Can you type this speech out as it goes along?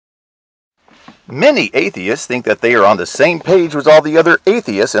Many atheists think that they are on the same page with all the other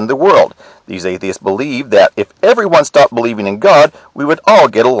atheists in the world. These atheists believe that if everyone stopped believing in God, we would all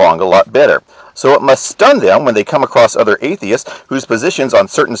get along a lot better. So it must stun them when they come across other atheists whose positions on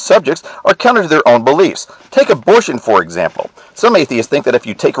certain subjects are counter to their own beliefs. Take abortion, for example. Some atheists think that if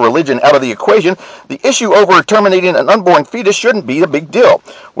you take religion out of the equation, the issue over terminating an unborn fetus shouldn't be a big deal.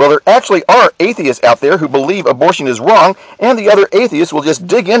 Well, there actually are atheists out there who believe abortion is wrong, and the other atheists will just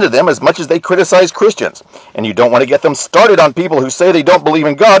dig into them as much as they criticize Christians. And you don't want to get them started on people who say they don't believe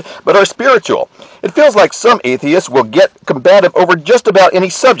in God but are spiritual. It feels like some atheists will get combative over just about any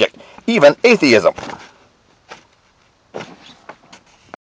subject, even atheism.